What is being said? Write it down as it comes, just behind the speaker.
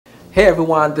Hey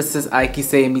everyone, this is Aiki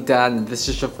Seimitan, and this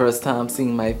is your first time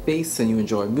seeing my face and you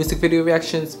enjoy music video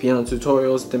reactions, piano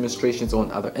tutorials, demonstrations on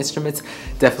other instruments,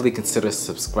 definitely consider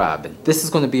subscribing. This is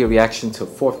going to be a reaction to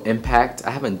Fourth Impact. I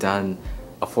haven't done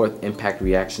a Fourth Impact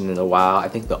reaction in a while. I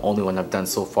think the only one I've done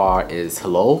so far is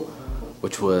Hello,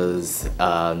 which was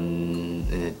an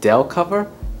Adele cover.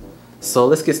 So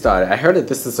let's get started. I heard that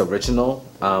this is original.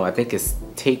 I think it's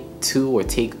Take Two or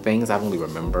Take Things, I don't really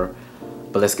remember.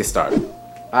 But let's get started.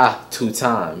 Two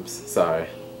times, sorry.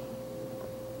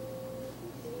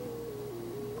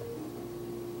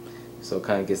 So it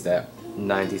kind of gets that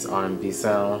 90s R&B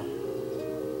sound.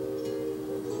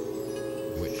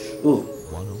 Ooh,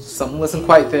 something wasn't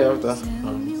quite there with the,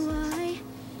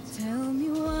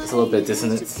 it's a little bit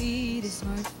dissonance.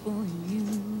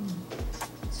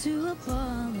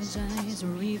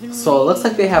 So it looks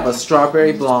like they have a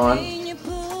strawberry blonde,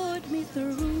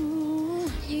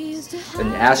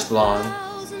 an ash blonde,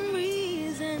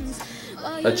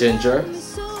 a ginger,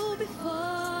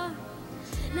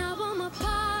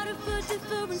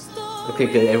 okay,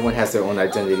 good, everyone has their own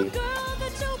identity.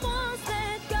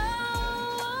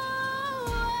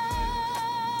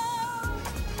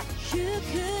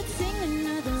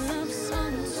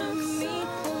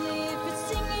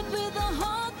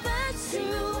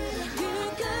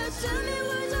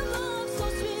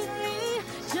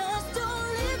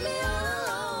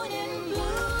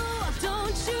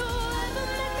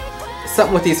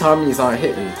 Something with these harmonies aren't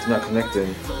hitting, it's not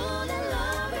connecting.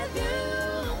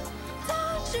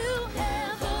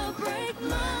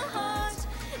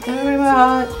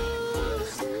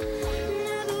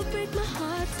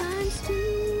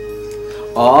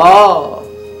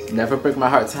 Oh, Never Break My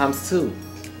Heart times two.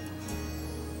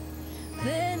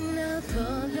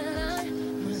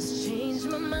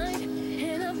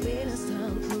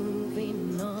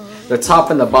 The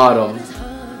top and the bottom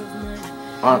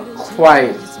aren't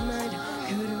quite.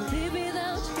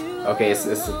 Okay, it's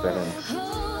better.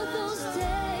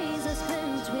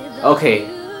 Okay.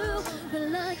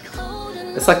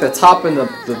 It's like the top and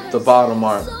the bottom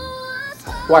aren't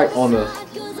quite on the.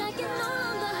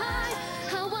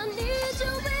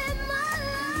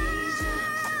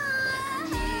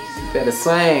 You better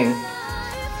sing.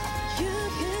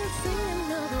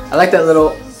 I like that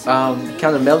little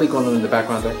kind of melody going on in the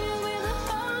background there.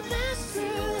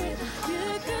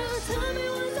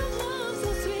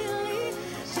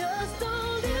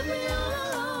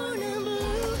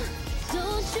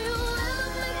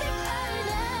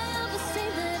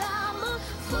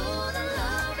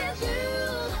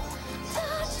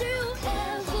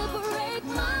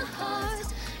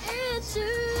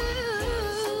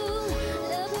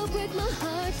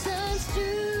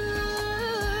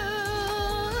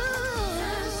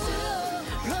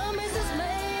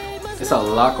 There's a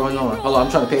lot going on. Hold on,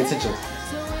 I'm trying to pay attention.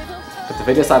 But the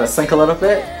video's out of sync a little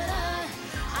bit.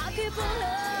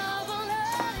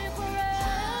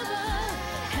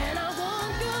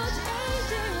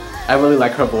 I really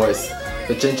like her voice.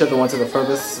 The ginger, the one to the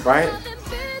furthest right.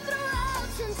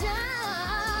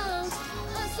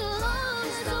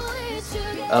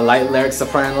 A light lyric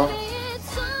soprano.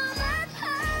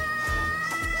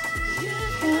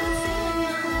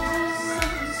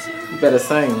 You better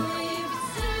sing.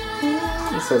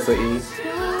 So it's an E.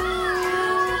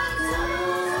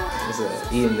 There's an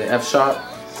E in the F sharp.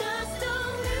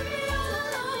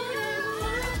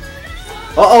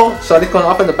 Uh-oh! Shawty's going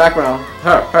off in the background.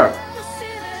 Her.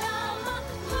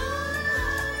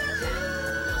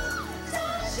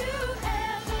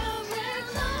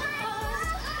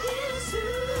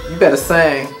 You better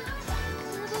sing.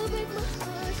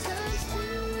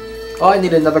 Oh, I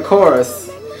need another chorus.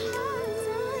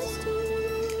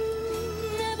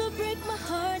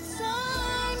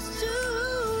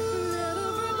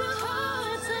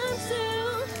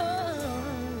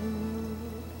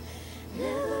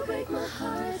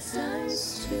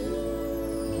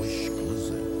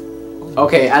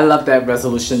 Okay, I love that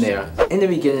resolution there. In the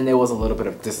beginning, there was a little bit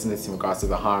of dissonance in regards to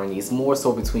the harmonies, more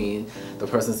so between the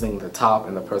person singing the top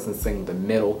and the person singing the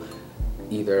middle,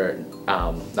 either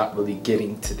not really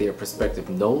getting to their respective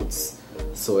notes,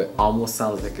 so it almost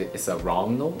sounds like it's a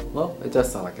wrong note. Well, it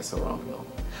does sound like it's a wrong note.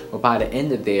 But by the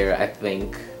end of there, I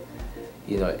think,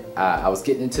 you know, I was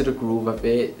getting into the groove of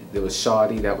it. There was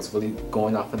Shawty that was really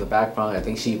going off in the background. I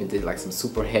think she even did like some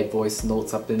super head voice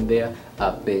notes up in there.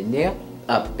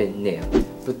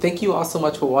 But thank you all so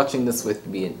much for watching this with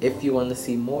me, and if you want to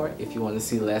see more, if you want to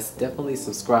see less, definitely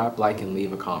subscribe, like, and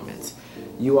leave a comment.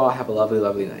 You all have a lovely,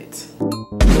 lovely night.